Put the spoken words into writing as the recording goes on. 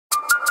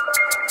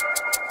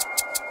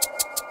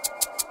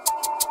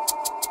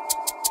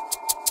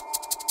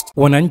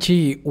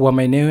Wananchi wa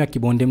maeneo ya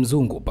Kibonde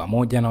Mzungu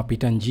pamoja na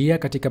wapita njia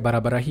katika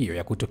barabara hiyo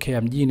ya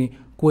kutokea mjini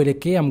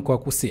kuelekea mkoa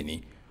wa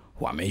Kusini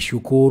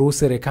wameishukuru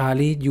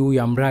serikali juu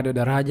ya mradi wa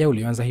daraja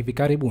ulioanza hivi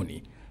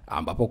karibuni,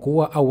 ambapo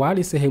kuwa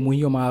awali sehemu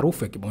hiyo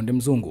maarufu ya Kibonde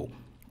Mzungu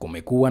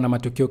kumekuwa na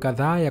matukio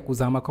kadhaa ya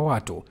kuzama kwa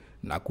watu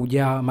na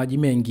kujaa maji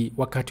mengi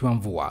wakati wa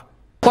mvua.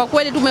 Kwa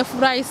kweli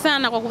tumefurahi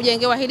sana kwa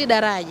kujengewa hili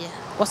daraja,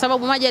 kwa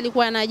sababu maji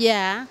yalikuwa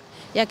yanajaa,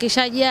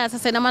 yakishajaa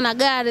sasa ina maana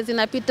gari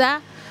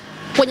zinapita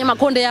kwenye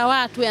makonde ya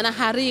watu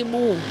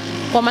yanaharibu.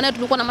 Kwa maana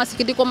tulikuwa na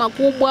masikitiko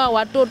makubwa,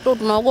 watoto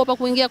tunaogopa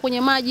kuingia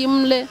kwenye maji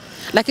mle,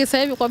 lakini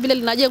sasa hivi kwa vile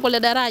linajengwa ile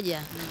daraja,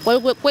 kwa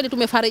hiyo kweli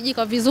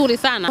tumefarijika vizuri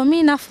sana.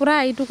 Mimi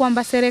nafurahi tu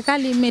kwamba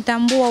serikali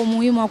imetambua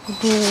umuhimu wa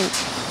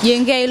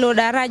kutujengea hilo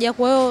daraja,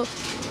 kwa hiyo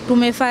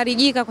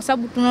tumefarijika kwa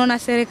sababu tunaona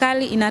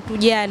serikali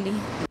inatujali.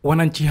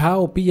 Wananchi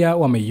hao pia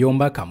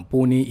wameiomba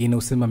kampuni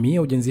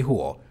inayosimamia ujenzi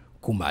huo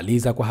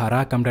kumaliza kwa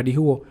haraka mradi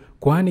huo,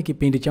 kwani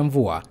kipindi cha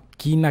mvua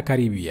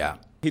kinakaribia.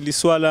 Hili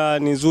swala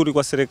ni nzuri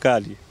kwa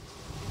serikali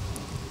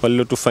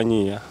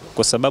walilotufanyia,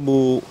 kwa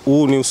sababu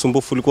huu ni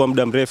usumbufu ulikuwa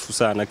muda mrefu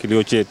sana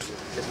kilio chetu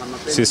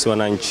sisi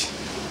wananchi.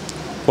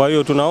 Kwa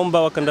hiyo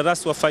tunaomba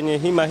wakandarasi wafanye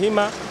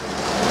hima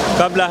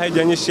kabla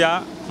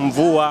haijanyesha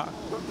mvua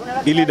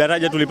ili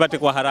daraja tulipate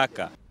kwa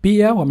haraka.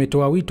 Pia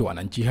wametoa wito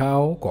wananchi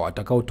hao kwa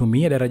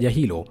watakaotumia daraja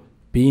hilo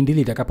pindi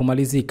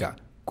litakapomalizika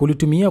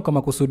kulitumia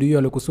kama kusudio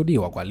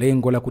yalokusudiwa kwa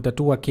lengo la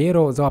kutatua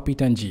kero za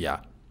wapita njia.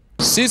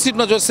 Sisi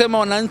tunachosema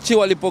wananchi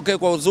walipokee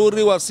kwa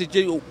uzuri,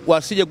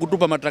 wasije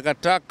kutupa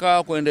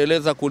matakataka,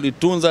 kuendeleza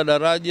kulitunza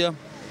daraja.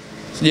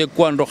 Sije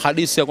kuwa ndo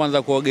hadithi ya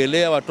kwanza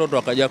kuogelea watoto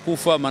wakaja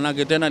kufa,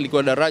 manake tena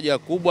liko daraja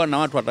kubwa na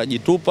watu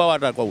watajitupa,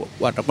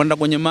 watakwenda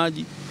kwenye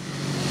maji.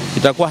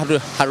 Itakuwa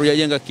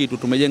hatujajenga kitu,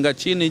 tumejenga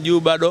chini, juu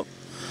bado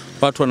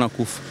watu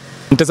wanakufa.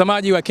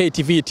 Mtazamaji wa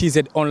Ktv Tz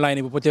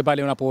Online popote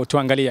pale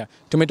unapotuangalia,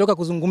 tumetoka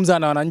kuzungumza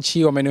na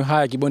wananchi wa maeneo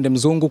haya ya Kibonde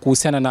Mzungu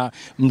kuhusiana na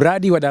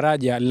mradi wa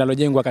daraja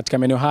linalojengwa katika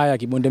maeneo haya ya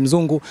Kibonde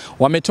Mzungu.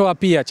 Wametoa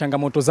pia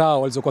changamoto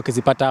zao walizokuwa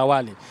kizipata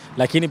awali,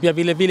 lakini pia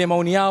vile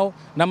maoni yao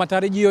na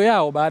matarajio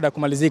yao baada ya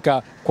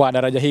kumalizika kwa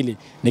daraja hili.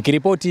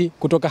 Nikiripoti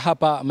kutoka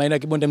hapa maeneo ya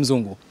Kibonde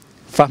Mzungu,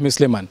 Fahmi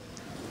Suleiman,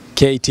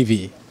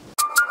 Ktv.